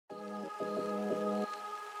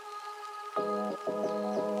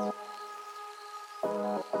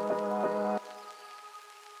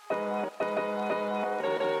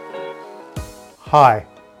Hi,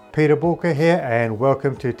 Peter Walker here, and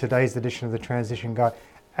welcome to today's edition of the Transition Guide.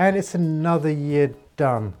 And it's another year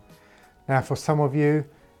done. Now, for some of you,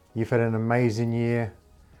 you've had an amazing year.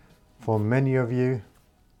 For many of you,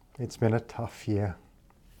 it's been a tough year.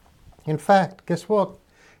 In fact, guess what?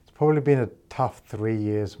 It's probably been a tough 3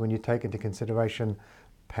 years when you take into consideration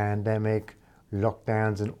pandemic,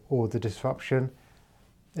 lockdowns, and all the disruption.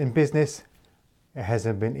 In business, it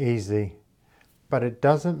hasn't been easy, but it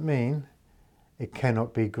doesn't mean it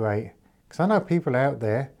cannot be great. Because I know people out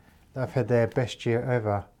there that have had their best year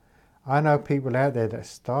ever. I know people out there that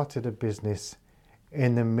started a business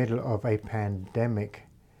in the middle of a pandemic.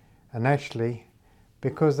 And actually,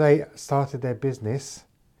 because they started their business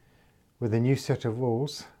with a new set of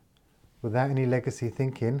rules, without any legacy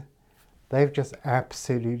thinking, they've just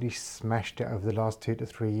absolutely smashed it over the last 2 to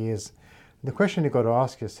 3 years. The question you've got to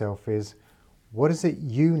ask yourself is, what is it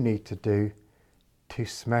you need to do to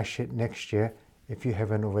smash it next year if you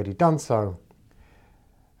haven't already done so?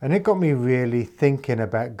 And it got me really thinking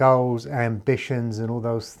about goals, ambitions, and all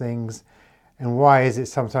those things. And why is it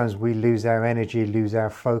sometimes we lose our energy, lose our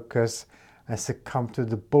focus, and succumb to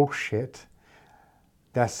the bullshit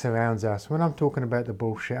that surrounds us? When I'm talking about the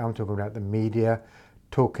bullshit, I'm talking about the media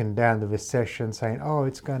talking down the recession, saying, oh,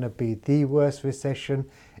 it's going to be the worst recession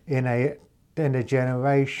in a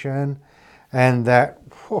generation. And that,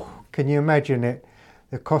 can you imagine it?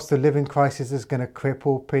 The cost of living crisis is going to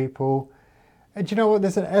cripple people. And you know what?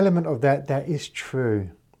 There's an element of that is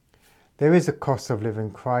true. There is a cost of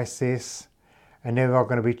living crisis, and there are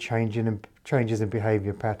going to be changes in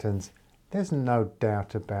behaviour patterns. There's no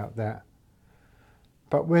doubt about that.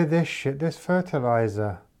 But with this shit, there's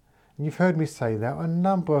fertiliser. And you've heard me say that a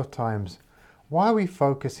number of times. Why are we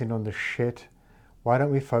focusing on the shit? Why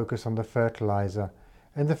don't we focus on the fertiliser?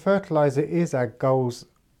 And the fertiliser is our goals,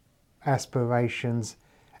 aspirations,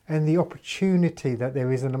 and the opportunity that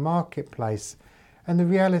there is in the marketplace. And the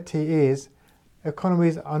reality is,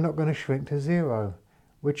 economies are not going to shrink to zero,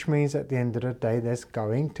 which means at the end of the day, there's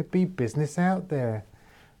going to be business out there.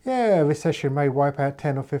 Yeah, a recession may wipe out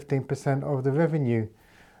 10 or 15% of the revenue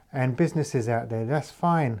and businesses out there, that's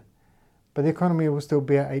fine. But the economy will still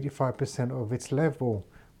be at 85% of its level,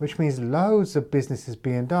 which means loads of business is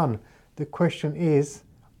being done. The question is,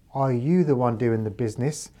 are you the one doing the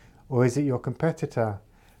business, or is it your competitor?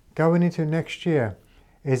 Going into next year,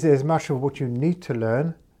 is it as much of what you need to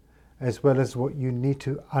learn as well as what you need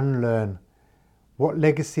to unlearn? What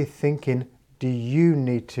legacy thinking do you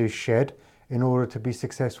need to shed in order to be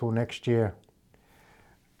successful next year?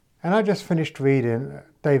 And I just finished reading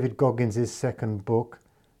David Goggins' second book,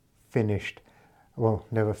 Finished. Well,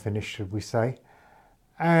 never finished, should we say.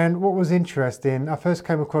 And what was interesting, I first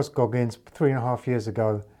came across Goggins 3.5 years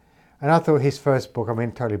ago, and I thought his first book,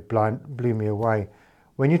 totally blew me away.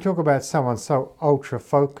 When you talk about someone so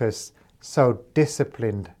ultra-focused, so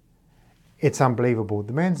disciplined, it's unbelievable.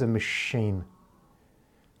 The man's a machine.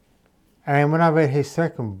 And when I read his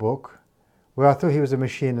second book, where I thought he was a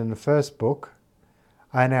machine in the first book,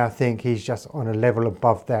 I now think he's just on a level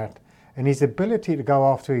above that. And his ability to go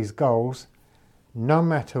after his goals, no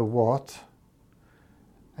matter what,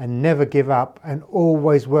 and never give up, and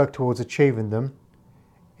always work towards achieving them,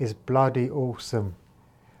 is bloody awesome.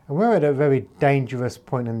 And we're at a very dangerous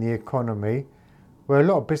point in the economy where a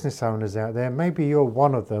lot of business owners out there, maybe you're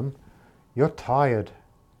one of them, you're tired.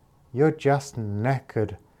 You're just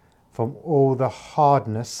knackered from all the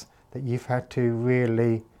hardness that you've had to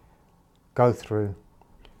really go through.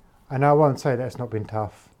 And I won't say that's not been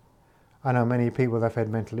tough. I know many people that have had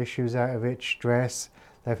mental issues out of it, stress,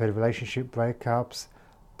 they've had relationship breakups,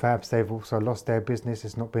 perhaps they've also lost their business,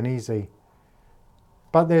 it's not been easy.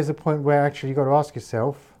 But there's a point where actually you've got to ask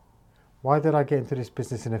yourself, why did I get into this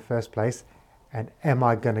business in the first place? And am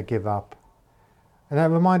I going to give up? And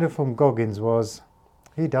that reminder from Goggins was,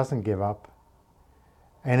 he doesn't give up.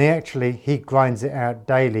 And he grinds it out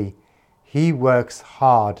daily. He works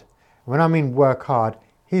hard. When I mean work hard,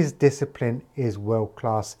 his discipline is world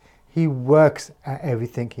class. He works at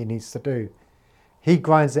everything he needs to do. He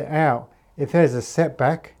grinds it out. If there's a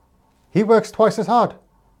setback, he works twice as hard.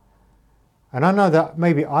 And I know that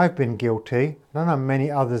maybe I've been guilty, and I know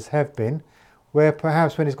many others have been, where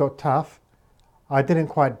perhaps when it's got tough, I didn't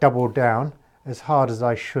quite double down as hard as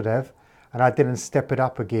I should have, and I didn't step it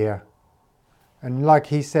up a gear. And like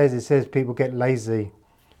he says, it says people get lazy,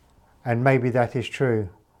 and maybe that is true.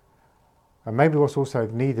 And maybe what's also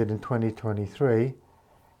needed in 2023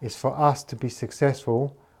 is for us to be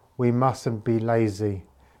successful, we mustn't be lazy.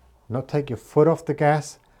 Not take your foot off the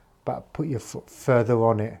gas, but put your foot further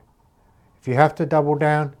on it. If you have to double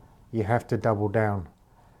down, you have to double down.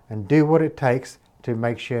 And do what it takes to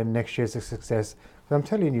make sure next year's a success. But I'm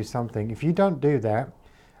telling you something, if you don't do that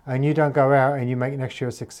and you don't go out and you make next year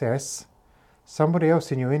a success, somebody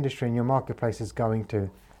else in your industry, in your marketplace is going to.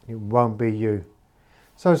 It won't be you.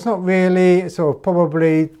 So it's not really sort of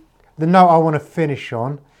probably the note I want to finish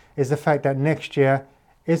on is the fact that next year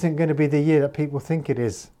isn't going to be the year that people think it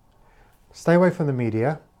is. Stay away from the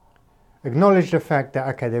media. Acknowledge the fact that,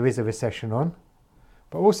 okay, there is a recession on,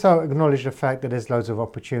 but also acknowledge the fact that there's loads of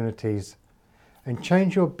opportunities, and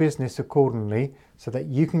change your business accordingly so that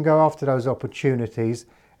you can go after those opportunities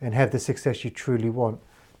and have the success you truly want.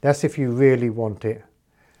 That's if you really want it.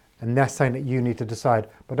 And that's something that you need to decide.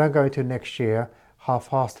 But don't go into next year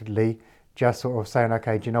half-heartedly, just sort of saying,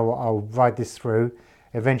 okay, do you know what, I'll ride this through.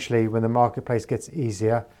 Eventually, when the marketplace gets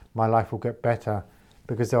easier, my life will get better,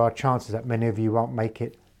 because there are chances that many of you won't make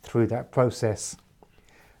it through that process.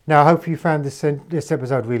 Now, I hope you found this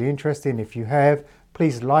episode really interesting. If you have,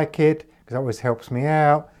 please like it, because that always helps me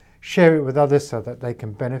out. Share it with others so that they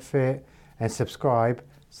can benefit, and subscribe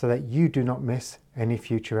so that you do not miss any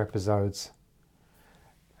future episodes.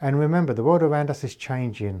 And remember, the world around us is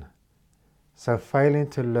changing. So failing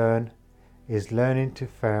to learn is learning to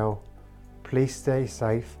fail. Please stay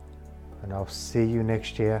safe, and I'll see you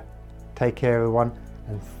next year. Take care, everyone,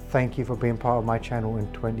 and thank you for being part of my channel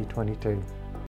in 2022.